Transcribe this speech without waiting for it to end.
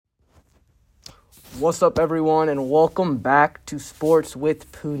What's up, everyone, and welcome back to Sports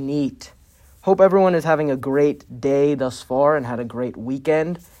with Puneet. Hope everyone is having a great day thus far and had a great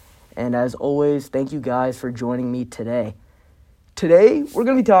weekend. And as always, thank you guys for joining me today. Today, we're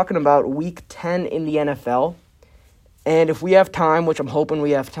going to be talking about Week 10 in the NFL. And if we have time, which I'm hoping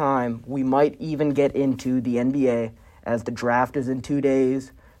we have time, we might even get into the NBA as the draft is in 2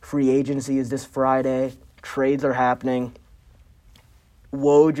 days. Free agency is this Friday. Trades are happening.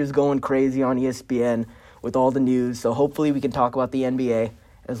 Woj is going crazy on ESPN with all the news, so hopefully we can talk about the NBA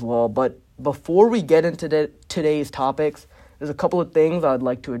as well. But before we get into today's topics, there's a couple of things I'd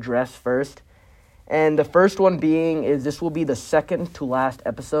like to address first. And the first one being is this will be the second to last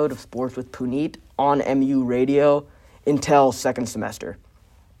episode of Sports with Puneet on MU Radio until second semester.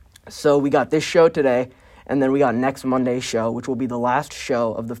 So we got this show today, and then we got next Monday's show, which will be the last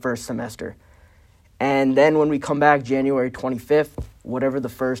show of the first semester. And then when we come back January 25th, whatever the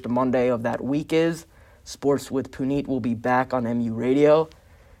first Monday of that week is, Sports with Puneet will be back on MU Radio.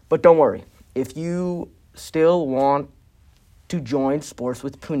 But don't worry, if you still want to join Sports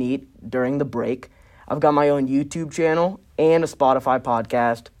with Puneet during the break, I've got my own YouTube channel and a Spotify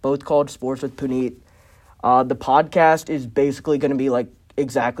podcast, both called Sports with Puneet. The podcast is basically going to be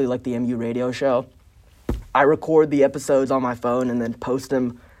exactly like the MU Radio show. I record the episodes on my phone and then post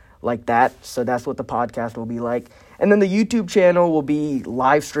them like that, so that's what the podcast will be like. And then the YouTube channel will be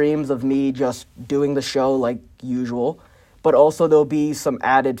live streams of me just doing the show like usual, but also there'll be some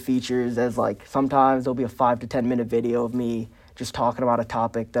added features as sometimes there'll be a 5 to 10 minute video of me just talking about a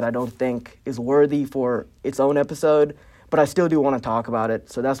topic that I don't think is worthy for its own episode, but I still do want to talk about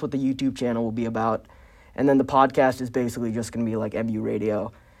it. So that's what the YouTube channel will be about. And then the podcast is basically just going to be like MU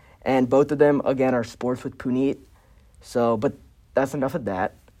Radio. And both of them, again, are Sports with Puneet. But that's enough of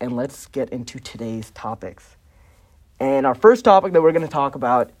that. And let's get into today's topics. And our first topic that we're going to talk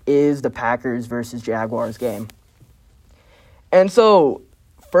about is the Packers versus Jaguars game. And so,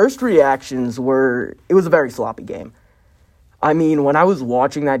 first reactions were, it was a very sloppy game. I mean, when I was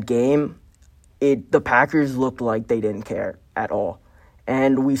watching that game, the Packers looked like they didn't care at all.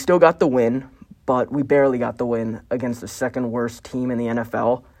 And we still got the win, but we barely got the win against the second worst team in the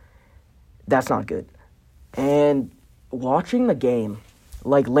NFL. That's not good. And watching the game,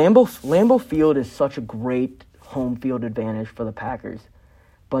 Lambeau Field is such a great home field advantage for the Packers,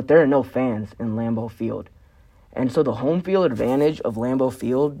 but there are no fans in Lambeau Field. And so the home field advantage of Lambeau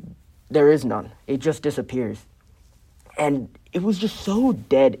Field, there is none. It just disappears. And it was just so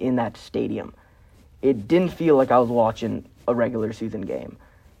dead in that stadium. It didn't feel like I was watching a regular season game.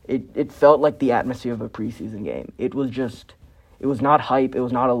 It felt like the atmosphere of a preseason game. It was not hype. It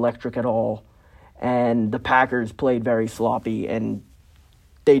was not electric at all. And the Packers played very sloppy, and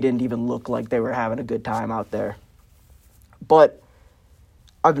they didn't even look like they were having a good time out there. But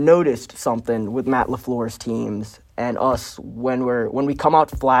I've noticed something with Matt LaFleur's teams and us when we come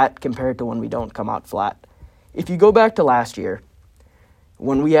out flat compared to when we don't come out flat. If you go back to last year,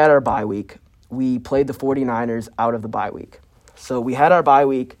 when we had our bye week, we played the 49ers out of the bye week. So we had our bye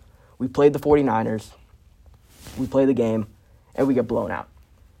week, we played the 49ers, we play the game, and we get blown out.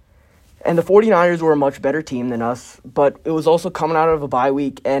 And the 49ers were a much better team than us, but it was also coming out of a bye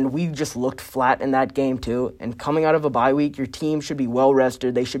week, and we just looked flat in that game too. And coming out of a bye week, your team should be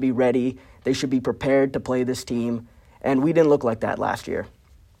well-rested, they should be ready, they should be prepared to play this team, and we didn't look like that last year.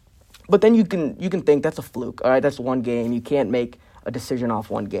 But then you can think that's a fluke, all right, that's one game, you can't make a decision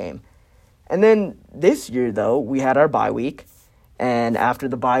off one game. And then this year, though, we had our bye week, and after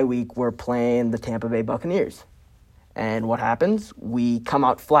the bye week, we're playing the Tampa Bay Buccaneers. And what happens? We come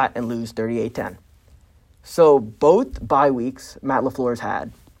out flat and lose 38-10. So both bye weeks Matt LaFleur's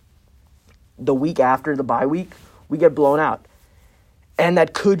had, the week after the bye week, we get blown out. And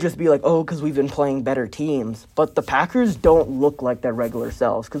that could just be because we've been playing better teams. But the Packers don't look like their regular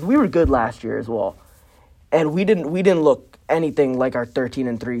selves, because we were good last year as well. And we didn't look anything like our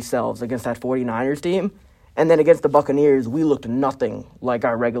 13-3 selves against that 49ers team. And then against the Buccaneers, we looked nothing like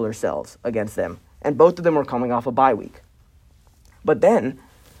our regular selves against them. And both of them were coming off a bye week. But then,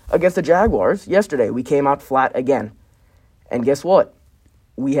 against the Jaguars, yesterday, we came out flat again. And guess what?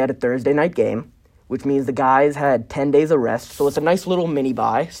 We had a Thursday night game, which means the guys had 10 days of rest. So it's a nice little mini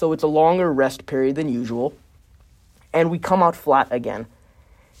bye. So it's a longer rest period than usual. And we come out flat again.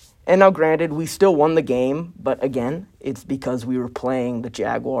 And now, granted, we still won the game. But again, it's because we were playing the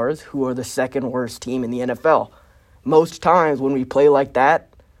Jaguars, who are the second worst team in the NFL. Most times when we play like that,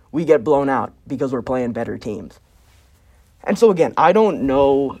 we get blown out because we're playing better teams. And so, again, I don't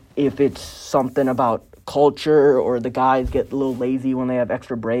know if it's something about culture or the guys get a little lazy when they have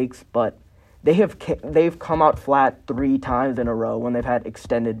extra breaks, but they've come out flat 3 times in a row when they've had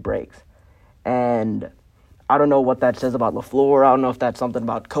extended breaks. And I don't know what that says about LaFleur. I don't know if that's something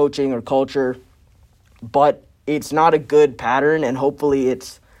about coaching or culture. But it's not a good pattern, and hopefully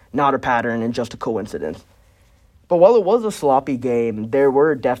it's not a pattern and just a coincidence. But while it was a sloppy game, there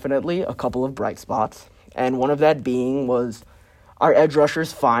were definitely a couple of bright spots. And one of that being was our edge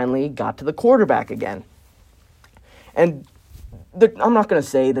rushers finally got to the quarterback again. And I'm not going to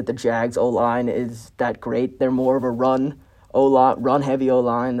say that the Jags O-line is that great. They're more of a run-heavy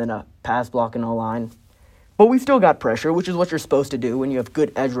O-line than a pass-blocking O-line. But we still got pressure, which is what you're supposed to do. When you have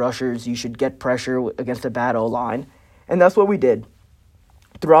good edge rushers, you should get pressure against a bad O-line. And that's what we did.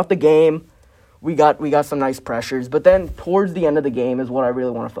 Throughout the game, we got some nice pressures. But then towards the end of the game is what I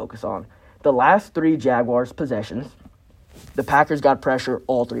really want to focus on. The last 3 Jaguars possessions, the Packers got pressure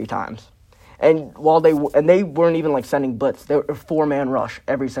all 3 times. And they weren't even like sending blitz. They were a 4-man rush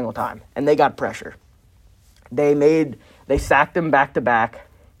every single time. And they got pressure. They sacked them back-to-back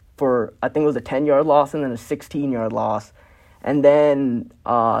for, I think it was a 10-yard loss and then a 16-yard loss. And then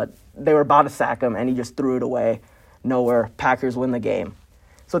they were about to sack him, and he just threw it away. Nowhere. Packers win the game.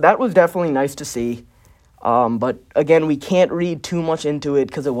 So that was definitely nice to see. But, again, we can't read too much into it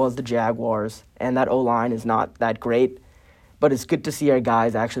because it was the Jaguars, and that O-line is not that great. But it's good to see our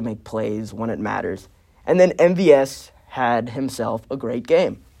guys actually make plays when it matters. And then MVS had himself a great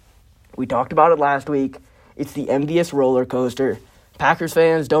game. We talked about it last week. It's the MVS roller coaster. Packers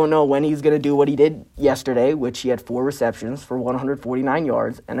fans don't know when he's going to do what he did yesterday, which he had 4 receptions for 149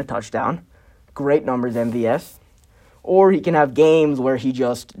 yards and a touchdown. Great numbers, MVS. Or he can have games where he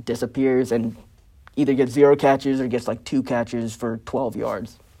just disappears and either gets 0 catches or gets like 2 catches for 12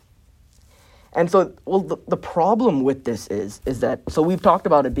 yards. And so, the problem with this is that, so we've talked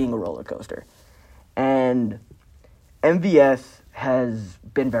about it being a roller coaster. And MVS has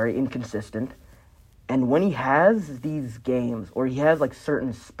been very inconsistent. And when he has these games, or he has like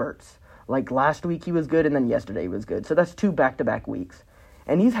certain spurts, like last week he was good and then yesterday he was good. So that's 2 back-to-back weeks.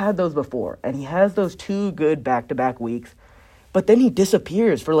 And he's had those before. And he has those 2 good back-to-back weeks. But then he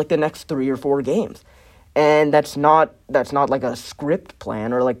disappears for like the next 3 or 4 games. And that's not like a script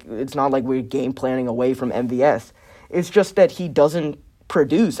plan, or like it's not like we're game planning away from MVS. It's just that he doesn't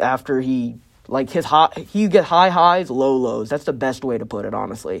produce after he gets high highs, low lows. That's the best way to put it,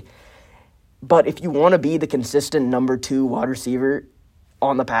 honestly. But if you want to be the consistent number 2 wide receiver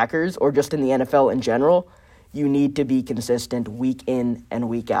on the Packers, or just in the NFL in general, you need to be consistent week in and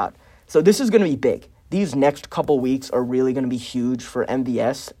week out. So this is going to be big. These next couple weeks are really going to be huge for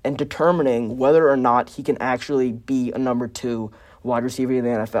MVS and determining whether or not he can actually be a number 2 wide receiver in the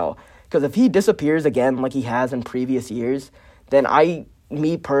NFL. Because if he disappears again like he has in previous years, then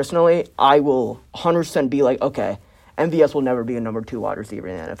me personally, I will 100% be like, okay, MVS will never be a number 2 wide receiver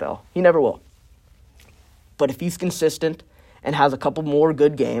in the NFL. He never will. But if he's consistent and has a couple more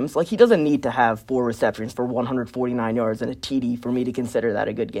good games, like he doesn't need to have 4 receptions for 149 yards and a TD for me to consider that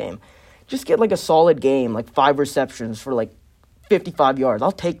a good game. Just get like a solid game, like 5 receptions for like 55 yards.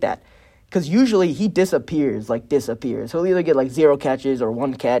 I'll take that. Because usually he disappears. He'll either get like 0 catches or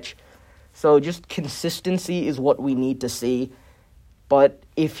 1 catch. So just consistency is what we need to see. But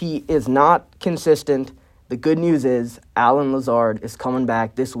if he is not consistent, the good news is Allen Lazard is coming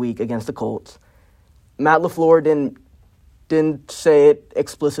back this week against the Colts. Matt LaFleur didn't say it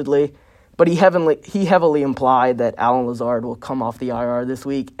explicitly, but he heavily implied that Allen Lazard will come off the IR this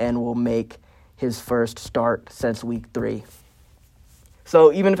week and will make his first start since week 3.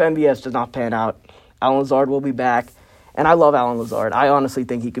 So even if MVS does not pan out, Allen Lazard will be back. And I love Allen Lazard. I honestly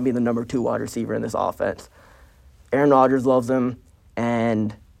think he can be the number 2 wide receiver in this offense. Aaron Rodgers loves him.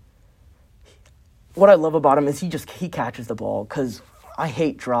 And what I love about him is he catches the ball, because I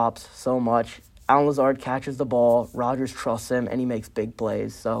hate drops so much. Allen Lazard catches the ball, Rodgers trusts him, and he makes big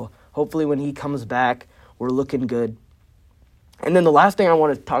plays. So hopefully when he comes back, we're looking good. And then the last thing I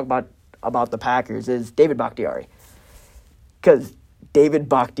want to talk about the Packers is David Bakhtiari. Because David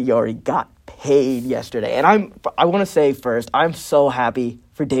Bakhtiari got paid yesterday. And I want to say first, I'm so happy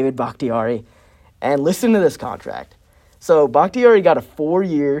for David Bakhtiari. And listen to this contract. So Bakhtiari got a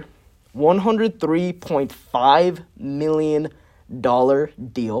 4-year, $103.5 million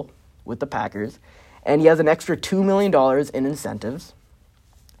deal with the Packers. And he has an extra $2 million in incentives.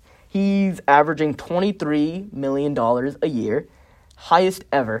 He's averaging $23 million a year, highest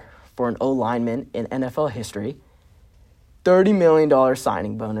ever for an O-lineman in NFL history. $30 million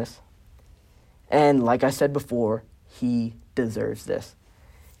signing bonus. And like I said before, he deserves this.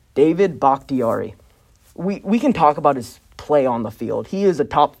 David Bakhtiari. We can talk about his play on the field. He is a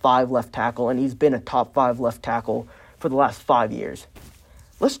top 5 left tackle, and he's been a top 5 left tackle for the last 5 years.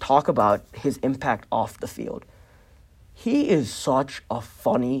 Let's talk about his impact off the field. He is such a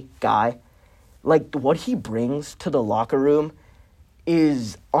funny guy. Like, what he brings to the locker room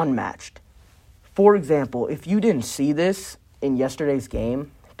is unmatched. For example, if you didn't see this in yesterday's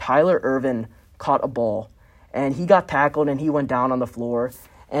game, Tyler Ervin caught a ball, and he got tackled, and he went down on the floor,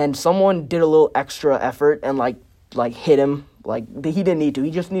 and someone did a little extra effort and, like hit him. Like, he didn't need to.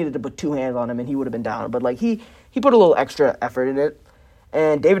 He just needed to put two hands on him, and he would have been down. But, like, he put a little extra effort in it,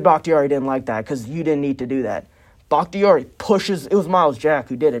 and David Bakhtiari didn't like that because you didn't need to do that. Bakhtiari pushes, it was Miles Jack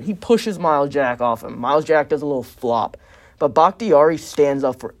who did it. He pushes Miles Jack off him. Miles Jack does a little flop. But Bakhtiari stands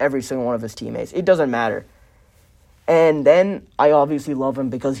up for every single one of his teammates. It doesn't matter. And then I obviously love him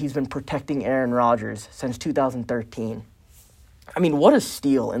because he's been protecting Aaron Rodgers since 2013. I mean, what a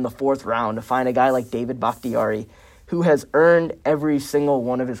steal in the fourth round to find a guy like David Bakhtiari who has earned every single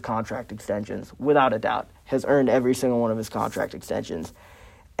one of his contract extensions, without a doubt, has earned every single one of his contract extensions.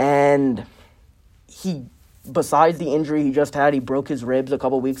 And he, besides the injury he just had, he broke his ribs a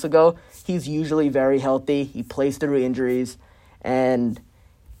couple weeks ago. He's usually very healthy. He plays through injuries. And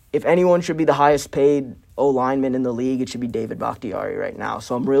if anyone should be the highest paid O-lineman in the league, it should be David Bakhtiari right now.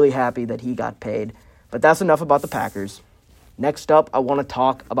 So I'm really happy that he got paid. But that's enough about the Packers. Next up, I want to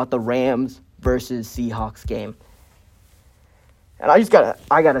talk about the Rams versus Seahawks game. And I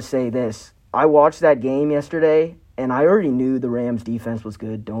gotta say this. I watched that game yesterday, and I already knew the Rams defense was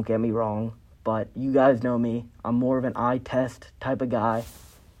good. Don't get me wrong. But you guys know me. I'm more of an eye test type of guy.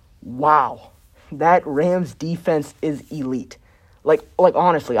 Wow. That Rams defense is elite. Like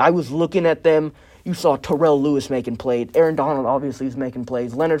honestly, I was looking at them. You saw Terrell Lewis making plays. Aaron Donald obviously is making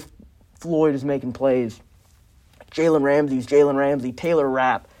plays. Leonard Floyd is making plays. Jalen Ramsey, Taylor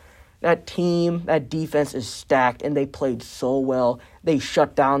Rapp. That team, that defense is stacked, and they played so well. They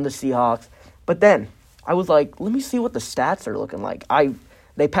shut down the Seahawks. But then, I was like, let me see what the stats are looking like.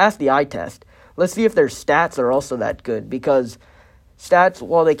 They passed the eye test. Let's see if their stats are also that good, because stats,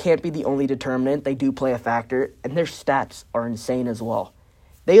 while they can't be the only determinant, they do play a factor, and their stats are insane as well.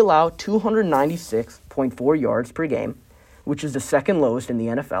 They allow 296.4 yards per game, which is the second lowest in the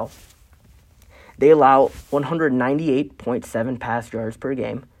NFL. They allow 198.7 pass yards per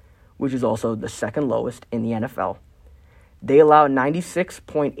game, which is also the second lowest in the NFL. They allow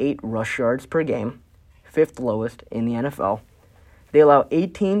 96.8 rush yards per game, fifth lowest in the NFL. They allow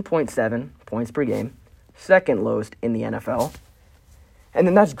 18.7 points per game, second lowest in the NFL. And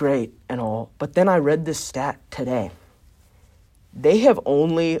then that's great and all, but then I read this stat today. They have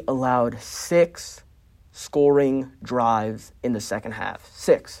only allowed 6 scoring drives in the second half.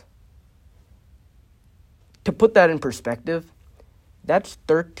 6. To put that in perspective, that's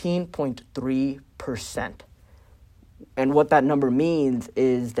 13.3%. And what that number means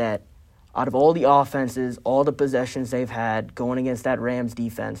is that out of all the offenses, all the possessions they've had going against that Rams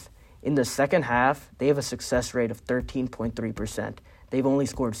defense, in the second half, they have a success rate of 13.3%. They've only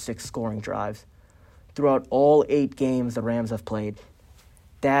scored 6 scoring drives throughout all 8 games the Rams have played.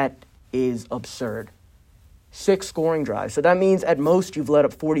 That is absurd. 6 scoring drives. So that means at most you've let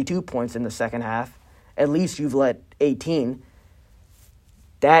up 42 points in the second half. At least you've let 18.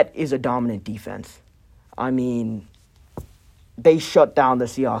 That is a dominant defense. I mean, they shut down the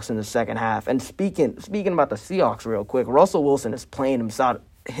Seahawks in the second half. And speaking about the Seahawks real quick, Russell Wilson is playing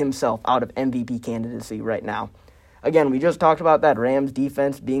himself out of MVP candidacy right now. Again, we just talked about that Rams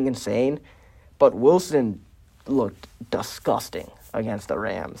defense being insane, but Wilson looked disgusting against the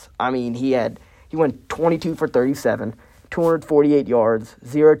Rams. I mean, he went 22 for 37, 248 yards,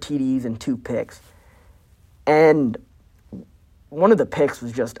 0 TDs, and 2 picks. And one of the picks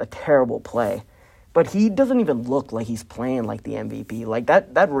was just a terrible play. But he doesn't even look like he's playing like the MVP. Like,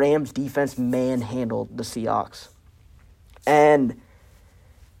 that Rams defense manhandled the Seahawks. And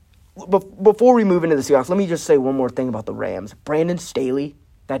before we move into the Seahawks, let me just say one more thing about the Rams. Brandon Staley,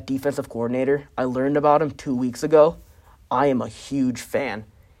 that defensive coordinator, I learned about him 2 weeks ago. I am a huge fan.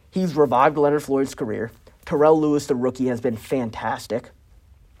 He's revived Leonard Floyd's career. Terrell Lewis, the rookie, has been fantastic.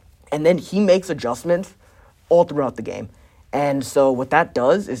 And then he makes adjustments all throughout the game. And so what that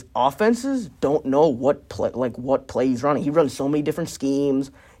does is offenses don't know what play he's running. He runs so many different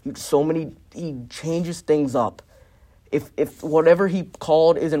schemes. He changes things up. If whatever he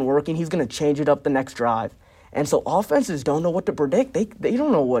called isn't working, he's going to change it up the next drive. And so offenses don't know what to predict. They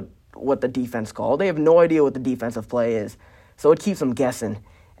don't know what the defense called. They have no idea what the defensive play is. So it keeps them guessing.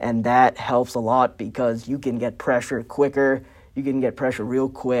 And that helps a lot because you can get pressure quicker. You can get pressure real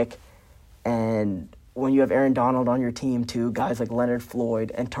quick. And when you have Aaron Donald on your team too, guys like Leonard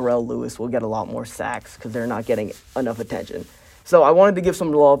Floyd and Terrell Lewis will get a lot more sacks because they're not getting enough attention. So I wanted to give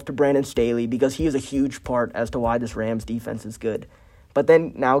some love to Brandon Staley because he is a huge part as to why this Rams defense is good. But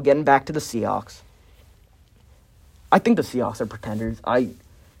then now getting back to the Seahawks. I think the Seahawks are pretenders.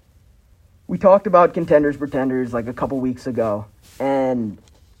 we talked about contenders, pretenders like a couple weeks ago, and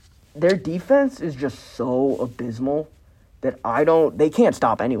their defense is just so abysmal that they can't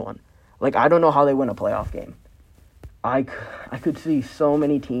stop anyone. Like, I don't know how they win a playoff game. I could see so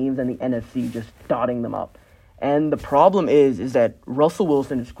many teams in the NFC just dotting them up. And the problem is that Russell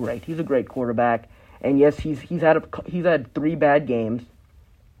Wilson is great. He's a great quarterback. And yes, he's had 3 bad games,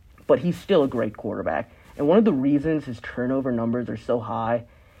 but he's still a great quarterback. And one of the reasons his turnover numbers are so high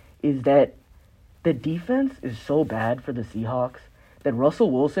is that the defense is so bad for the Seahawks that Russell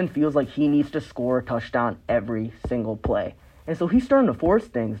Wilson feels like he needs to score a touchdown every single play. And so he's starting to force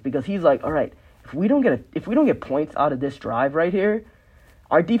things because he's like, all right, if we don't get points out of this drive right here,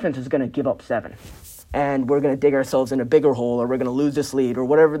 our defense is going to give up 7. And we're going to dig ourselves in a bigger hole, or we're going to lose this lead, or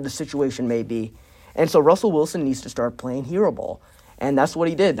whatever the situation may be. And so Russell Wilson needs to start playing hero ball. And that's what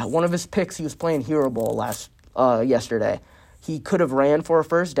he did. One of his picks, he was playing hero ball yesterday. He could have ran for a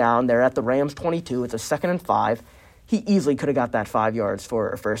first down. They're at the Rams 22. It's a 2nd and 5. He easily could have got that 5 yards for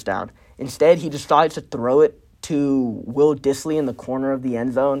a first down. Instead, he decides to throw it to Will Dissly in the corner of the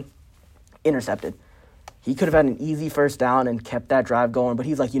end zone. Intercepted. He could have had an easy first down and kept that drive going, but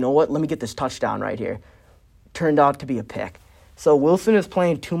he's like, you know what? Let me get this touchdown right here. Turned out to be a pick. So Wilson is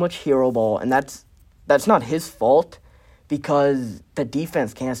playing too much hero ball, and that's not his fault because the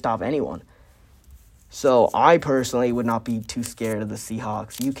defense can't stop anyone. So I personally would not be too scared of the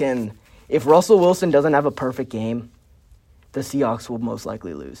Seahawks. If Russell Wilson doesn't have a perfect game, the Seahawks will most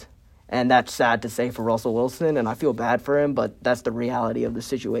likely lose. And that's sad to say for Russell Wilson, and I feel bad for him, but that's the reality of the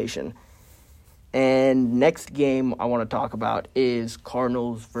situation. And next game I want to talk about is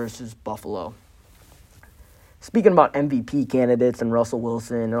Cardinals versus Buffalo. Speaking about MVP candidates and Russell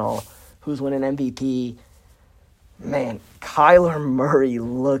Wilson and all, who's winning MVP, man, Kyler Murray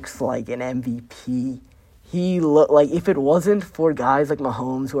looks like an MVP. He looked like, if it wasn't for guys like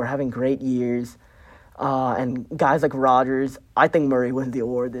Mahomes who are having great years, and guys like Rodgers, I think Murray wins the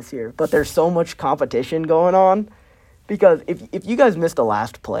award this year. But there's so much competition going on. Because if you guys missed the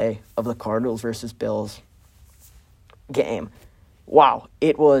last play of the Cardinals versus Bills game, wow,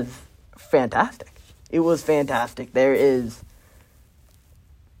 it was fantastic. It was fantastic. It's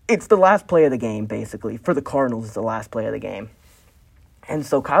the last play of the game, basically. For the Cardinals, it's the last play of the game. And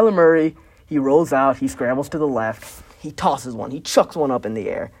so Kyler Murray, he rolls out, he scrambles to the left, he tosses one, he chucks one up in the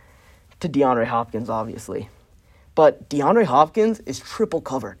air to DeAndre Hopkins, obviously. But DeAndre Hopkins is triple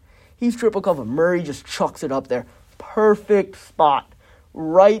covered. He's triple covered. Murray just chucks it up there. Perfect spot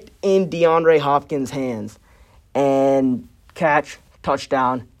right in DeAndre Hopkins' hands. And catch,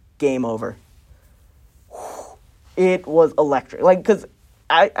 touchdown, game over. It was electric. Because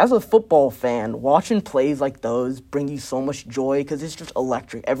as a football fan, watching plays like those bring you so much joy because it's just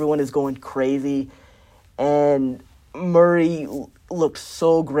electric. Everyone is going crazy. And Murray looked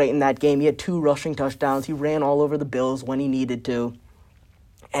so great in that game. He had 2 rushing touchdowns. He ran all over the Bills when he needed to.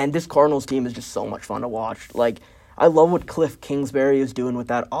 And this Cardinals team is just so much fun to watch. I love what Cliff Kingsbury is doing with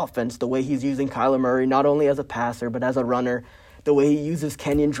that offense, the way he's using Kyler Murray, not only as a passer, but as a runner, the way he uses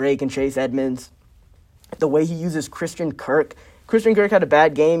Kenyon Drake and Chase Edmonds, the way he uses Christian Kirk. Christian Kirk had a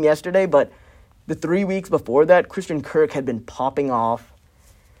bad game yesterday, but the 3 weeks before that, Christian Kirk had been popping off.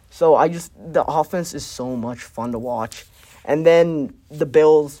 So the offense is so much fun to watch. And then the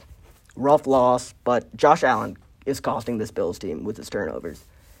Bills, rough loss, but Josh Allen is costing this Bills team with his turnovers.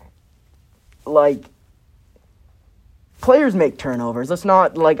 Players make turnovers. Let's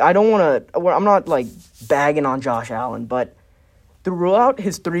not, I'm not, bagging on Josh Allen, but throughout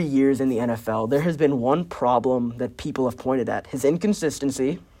his 3 years in the NFL, there has been one problem that people have pointed at, his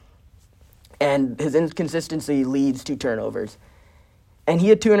inconsistency, and his inconsistency leads to turnovers. And he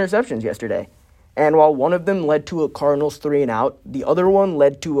had 2 interceptions yesterday. And while one of them led to a Cardinals 3-and-out, the other one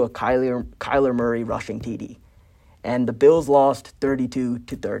led to a Kyler Murray rushing TD. And the Bills lost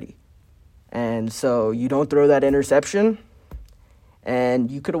 32-30. And so you don't throw that interception, and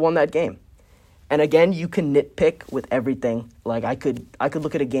you could have won that game. And again, you can nitpick with everything. I could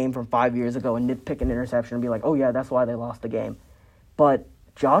look at a game from 5 years ago and nitpick an interception and be like, oh yeah, that's why they lost the game. But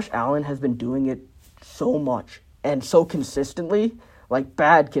Josh Allen has been doing it so much and so consistently,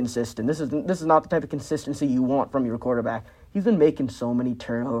 bad consistent. This is not the type of consistency you want from your quarterback. He's been making so many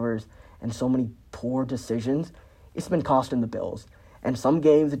turnovers and so many poor decisions. It's been costing the Bills. And some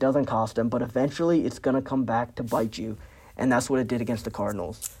games it doesn't cost them, but eventually it's going to come back to bite you. And that's what it did against the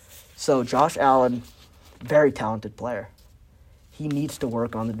Cardinals. So Josh Allen, very talented player. He needs to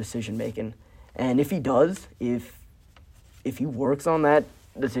work on the decision-making. And if he does, if he works on that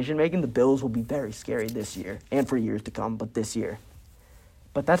decision-making, the Bills will be very scary this year and for years to come, but this year.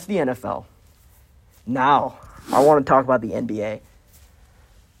 But that's the NFL. Now, I want to talk about the NBA.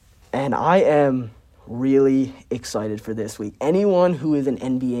 and I am really excited for this week. Anyone who is an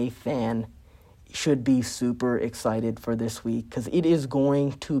NBA fan should be super excited for this week because it is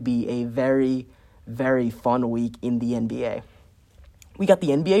going to be a very, very fun week in the NBA. We got the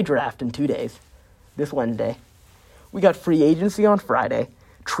NBA draft in 2 days, this Wednesday. We got free agency on Friday.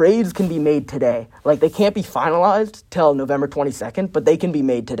 Trades can be made today. Like, they can't be finalized till November 22nd, but they can be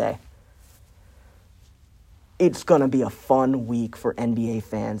made today. It's going to be a fun week for NBA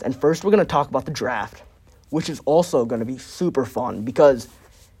fans. And first, we're going to talk about the draft, which is also going to be super fun because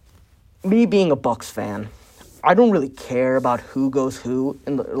me being a Bucks fan, I don't really care about who goes who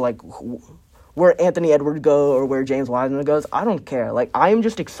and where Anthony Edwards go or where James Wiseman goes. I don't care. Like, I am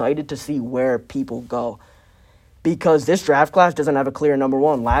just excited to see where people go because this draft class doesn't have a clear number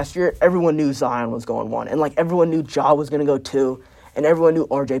one. Last year, everyone knew Zion was going 1, and everyone knew Ja was going to go 2, and everyone knew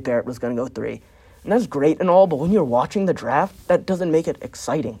RJ Barrett was going to go 3. And that's great and all, but when you're watching the draft, that doesn't make it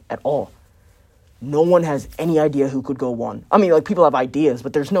exciting at all. No one has any idea who could go 1. I mean, people have ideas,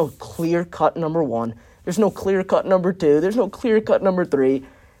 but there's no clear-cut number 1. There's no clear-cut number 2. There's no clear-cut number 3.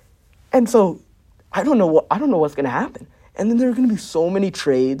 And so I don't know what's going to happen. And then there are going to be so many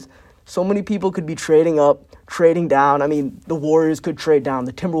trades. So many people could be trading up, trading down. I mean, the Warriors could trade down.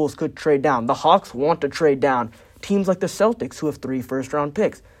 The Timberwolves could trade down. The Hawks want to trade down. Teams like the Celtics, who have 3 first-round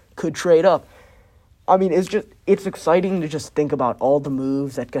picks, could trade up. I mean, it's exciting to just think about all the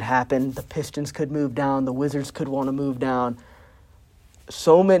moves that could happen. The Pistons could move down. The Wizards could want to move down.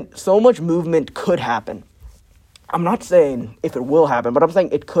 So much movement could happen. I'm not saying if it will happen, but I'm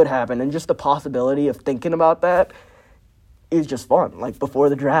saying it could happen. And just the possibility of thinking about that is just fun. Before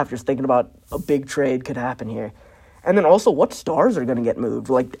the draft, just thinking about a big trade could happen here. And then also what stars are going to get moved,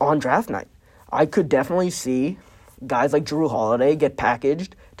 on draft night. I could definitely see guys like Jrue Holiday get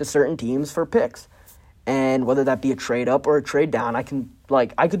packaged to certain teams for picks. And whether that be a trade up or a trade down,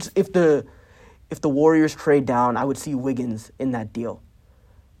 if the Warriors trade down, I would see Wiggins in that deal.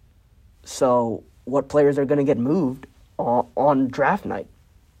 So what players are going to get moved on draft night?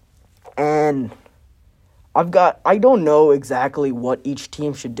 And I don't know exactly what each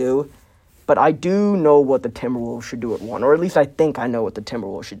team should do, but I do know what the Timberwolves should do at 1, or at least I think I know what the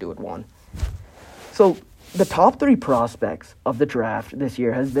Timberwolves should do at 1. So the top 3 prospects of the draft this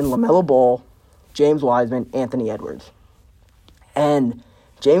year has been LaMelo Ball, James Wiseman, Anthony Edwards. And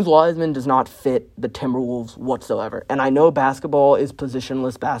James Wiseman does not fit the Timberwolves whatsoever. And I know basketball is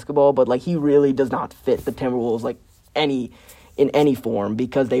positionless basketball, but he really does not fit the Timberwolves in any form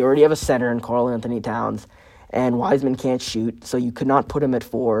because they already have a center in Karl Anthony Towns, and Wiseman can't shoot, so you could not put him at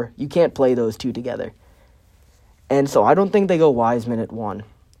 4. You can't play those two together. And so I don't think they go Wiseman at 1.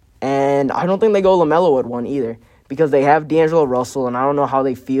 And I don't think they go LaMelo at 1 either, because they have D'Angelo Russell, and I don't know how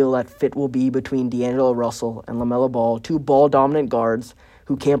they feel that fit will be between D'Angelo Russell and LaMelo Ball, 2 ball-dominant guards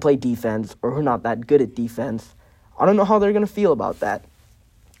who can't play defense or who are not that good at defense. I don't know how they're going to feel about that.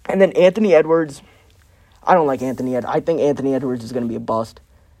 And then Anthony Edwards, I don't like Anthony Edwards. I think Anthony Edwards is going to be a bust.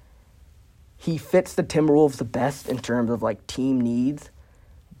 He fits the Timberwolves the best in terms of team needs,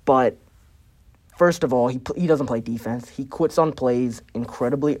 but first of all, he doesn't play defense. He quits on plays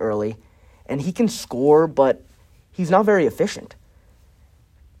incredibly early, and he can score, but he's not very efficient.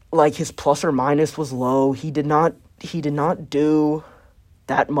 His plus or minus was low. He did not do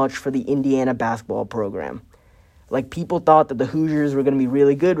that much for the Indiana basketball program. People thought that the Hoosiers were going to be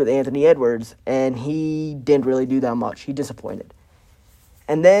really good with Anthony Edwards, and he didn't really do that much. He disappointed.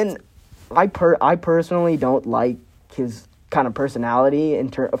 And then I personally don't like his kind of personality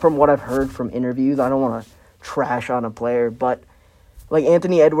from what I've heard from interviews. I don't want to trash on a player, but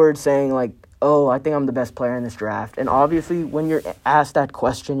Anthony Edwards saying oh, I think I'm the best player in this draft. And obviously, when you're asked that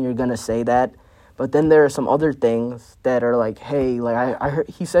question, you're going to say that. But then there are some other things that are hey, I heard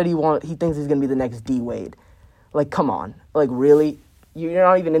he said he thinks he's going to be the next D Wade. Come on. Really? You're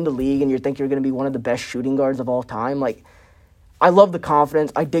not even in the league and you think you're going to be one of the best shooting guards of all time? I love the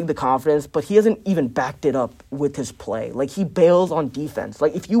confidence. I dig the confidence, but he hasn't even backed it up with his play. He bails on defense.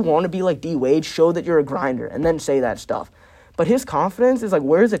 If you want to be like D Wade, show that you're a grinder and then say that stuff. But his confidence is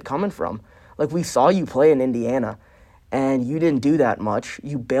where is it coming from? We saw you play in Indiana, and you didn't do that much.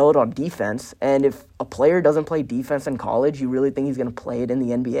 You bailed on defense, and if a player doesn't play defense in college, you really think he's going to play it in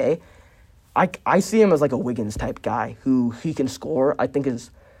the NBA? I see him as a Wiggins-type guy who he can score. I think his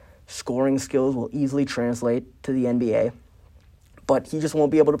scoring skills will easily translate to the NBA, but he just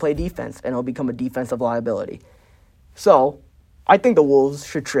won't be able to play defense, and he'll become a defensive liability. So I think the Wolves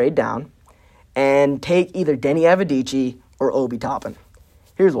should trade down and take either Denny Avedici or Obi Toppin.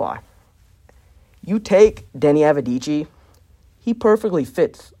 Here's why. You take Denny Avedici, he perfectly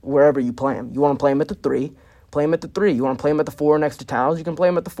fits wherever you play him. You want to play him at the 3, Play him at the 3. You want to play him at the 4 next to Towns? You can play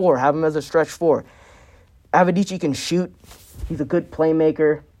him at the 4. Have him as a stretch 4. Avedici can shoot. He's a good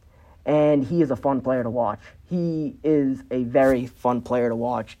playmaker, and he is a fun player to watch. He is a very fun player to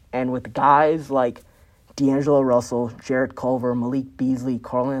watch. And with guys like D'Angelo Russell, Jarrett Culver, Malik Beasley,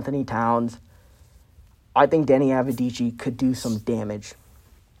 Karl Anthony Towns, I think Denny Avedici could do some damage.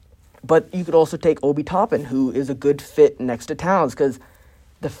 But you could also take Obi Toppin, who is a good fit next to Towns, because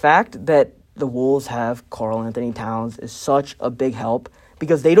the fact that the Wolves have Karl Anthony Towns is such a big help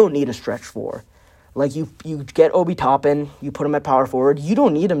because they don't need a stretch 4. Like, you get Obi Toppin, you put him at power forward. You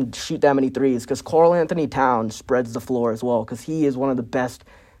don't need him to shoot that many threes because Karl Anthony Towns spreads the floor as well because he is one of the best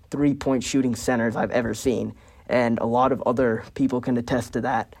three-point shooting centers I've ever seen, and a lot of other people can attest to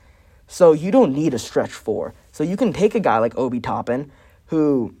that. So you don't need a stretch 4. So you can take a guy like Obi Toppin,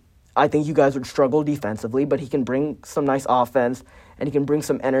 who I think you guys would struggle defensively, but he can bring some nice offense, and he can bring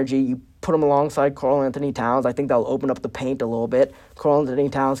some energy. You put him alongside Karl Anthony Towns. I think that'll open up the paint a little bit. Karl Anthony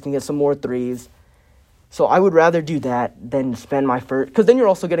Towns can get some more threes. So I would rather do that than spend my first, because then you're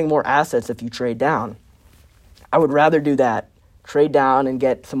also getting more assets if you trade down. I would rather do that, trade down and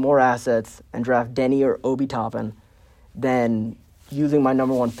get some more assets and draft Denny or Obi Toppin than using my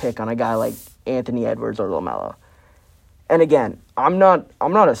number 1 pick on a guy like Anthony Edwards or LaMelo. And again, I'm not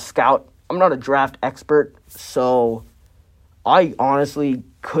a scout. I'm not a draft expert, so I honestly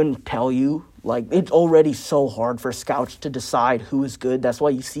couldn't tell you. Like, it's already so hard for scouts to decide who is good. That's why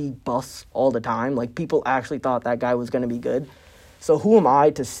you see busts all the time. Like, people actually thought that guy was going to be good. So who am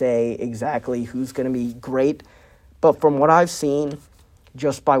I to say exactly who's going to be great? But from what I've seen,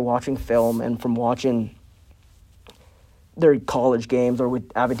 just by watching film and from watching their college games or with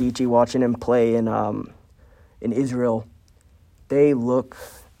Avedici, watching him play in Israel, they look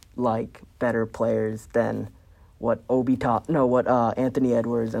like better players than what Anthony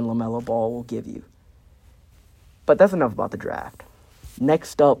Edwards and LaMelo Ball will give you. But that's enough about the draft.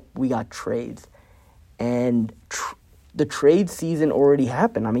 Next up, we got trades. And the trade season already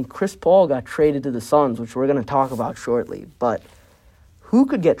happened. I mean, Chris Paul got traded to the Suns, which we're going to talk about shortly. But who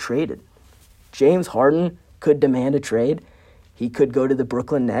could get traded? James Harden could demand a trade. He could go to the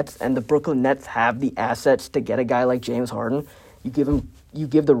Brooklyn Nets, and the Brooklyn Nets have the assets to get a guy like James Harden. You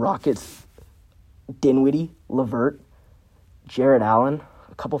give the Rockets Dinwiddie, LeVert, Jared Allen,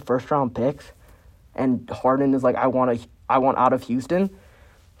 a couple first-round picks, and Harden is like, I want out of Houston.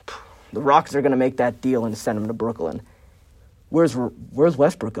 The Rockets are going to make that deal and send him to Brooklyn. Where's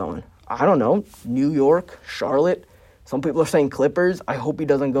Westbrook going? I don't know. New York, Charlotte. Some people are saying Clippers. I hope he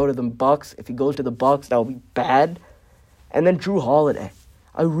doesn't go to the Bucks. If he goes to the Bucks, that would be bad. And then Jrue Holiday.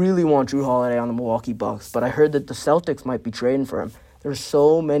 I really want Jrue Holiday on the Milwaukee Bucks, but I heard that the Celtics might be trading for him. There's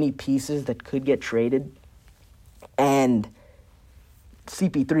so many pieces that could get traded, and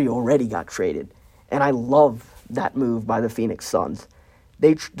CP3 already got traded. And I love that move by the Phoenix Suns.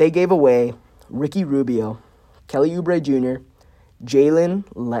 They gave away Ricky Rubio, Kelly Oubre Jr., Jalen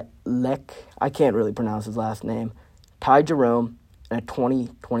Leck, I can't really pronounce his last name, Ty Jerome, and a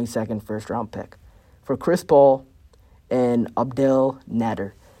 22nd first-round pick for Chris Paul and Abdel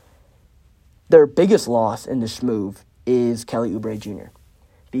Nader. Their biggest loss in this move is Kelly Oubre Jr.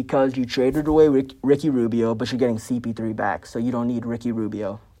 because you traded away Ricky Rubio, but you're getting CP3 back, so you don't need Ricky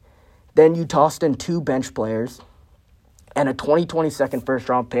Rubio. Then you tossed in 2 bench players and a 2022nd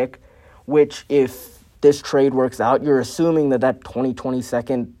first-round pick, which if this trade works out, you're assuming that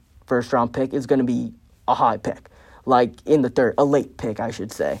 2022nd first-round pick is going to be a high pick, like in the third, a late pick, I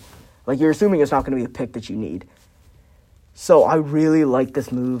should say. Like, you're assuming it's not going to be a pick that you need. So I really like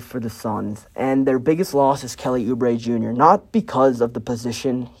this move for the Suns, and their biggest loss is Kelly Oubre Jr., not because of the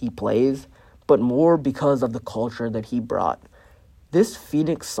position he plays, but more because of the culture that he brought. This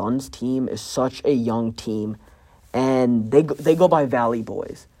Phoenix Suns team is such a young team, and they go by Valley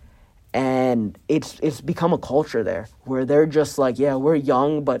Boys, and it's become a culture there where they're just like, yeah, we're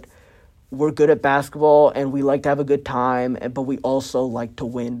young, but we're good at basketball, and we like to have a good time, but we also like to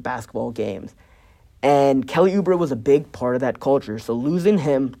win basketball games. And Kelly Oubre was a big part of that culture. So losing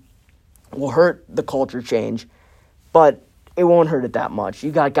him will hurt the culture change, but it won't hurt it that much.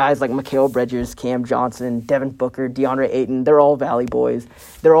 You got guys like Mikal Bridges, Cam Johnson, Devin Booker, DeAndre Ayton. They're all Valley Boys.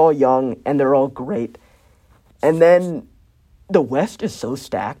 They're all young, and they're all great. And then the West is so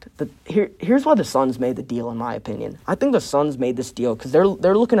stacked. Here's why the Suns made the deal, in my opinion. I think the Suns made this deal because they're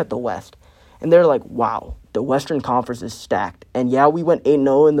looking at the West, and they're like, wow, the Western Conference is stacked. And yeah, we went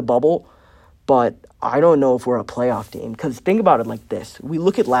 8-0 in the bubble, but I don't know if we're a playoff team. Because think about it like this. We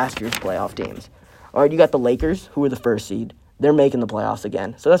look at last year's playoff teams. All right, you got the Lakers, who were the first seed. They're making the playoffs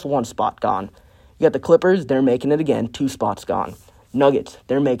again. So that's 1 spot gone. You got the Clippers. They're making it again. 2 spots gone. Nuggets.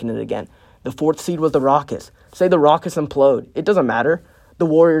 They're making it again. The 4th seed was the Rockets. Say the Rockets implode. It doesn't matter. The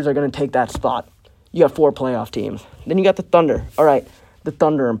Warriors are going to take that spot. You got 4 playoff teams. Then you got the Thunder. All right, the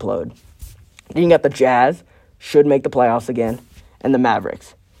Thunder implode. Then you got the Jazz, should make the playoffs again, and the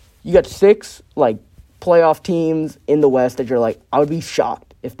Mavericks. You got 6, playoff teams in the West that you're like, I would be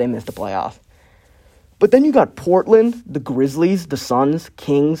shocked if they missed the playoffs. But then you got Portland, the Grizzlies, the Suns,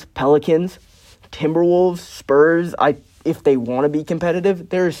 Kings, Pelicans, Timberwolves, Spurs. If they want to be competitive,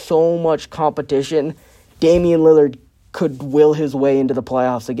 there is so much competition. Damian Lillard could will his way into the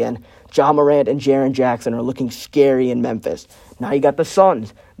playoffs again. Ja Morant and Jaren Jackson are looking scary in Memphis. Now you got the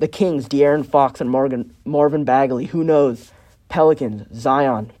Suns, the Kings, De'Aaron Fox and Marvin Bagley. Who knows? Pelicans,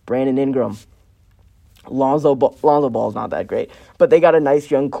 Zion, Brandon Ingram. Lonzo Ball's not that great, but they got a nice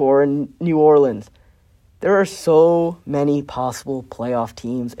young core in New Orleans. There are so many possible playoff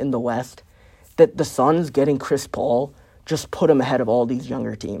teams in the West that the Suns getting Chris Paul just put them ahead of all these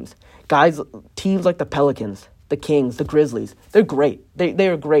younger teams. Teams like the Pelicans, the Kings, the Grizzlies, they're great. They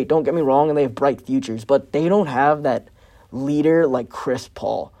are great, don't get me wrong, and they have bright futures, but they don't have that leader like Chris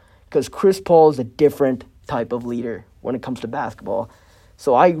Paul, because Chris Paul is a different type of leader when it comes to basketball.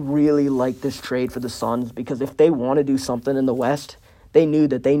 So I really like this trade for the Suns, because if they want to do something in the West, they knew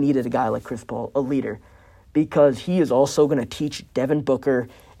that they needed a guy like Chris Paul, a leader, because he is also going to teach Devin Booker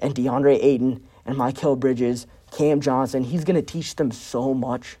and DeAndre Ayton and Mikal Bridges, Cam Johnson. He's going to teach them so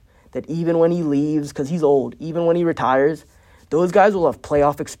much that even when he leaves, because he's old, even when he retires, those guys will have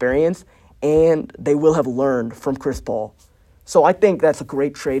playoff experience and they will have learned from Chris Paul. So I think that's a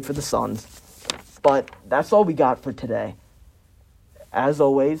great trade for the Suns. But that's all we got for today. As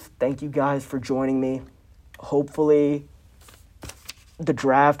always, thank you guys for joining me. Hopefully the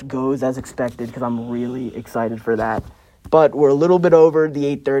draft goes as expected, because I'm really excited for that. But we're a little bit over the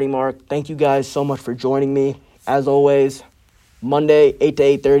 8:30 mark. Thank you guys so much for joining me. As always, Monday, 8 to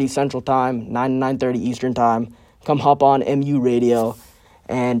 8:30 Central Time, 9 to 9:30 Eastern Time. Come hop on MU Radio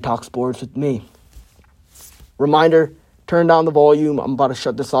and talk sports with me. Reminder, turn down the volume. I'm about to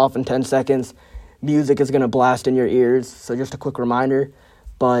shut this off in 10 seconds. Music is going to blast in your ears, so just a quick reminder.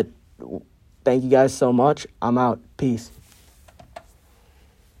 But thank you guys so much. I'm out. Peace.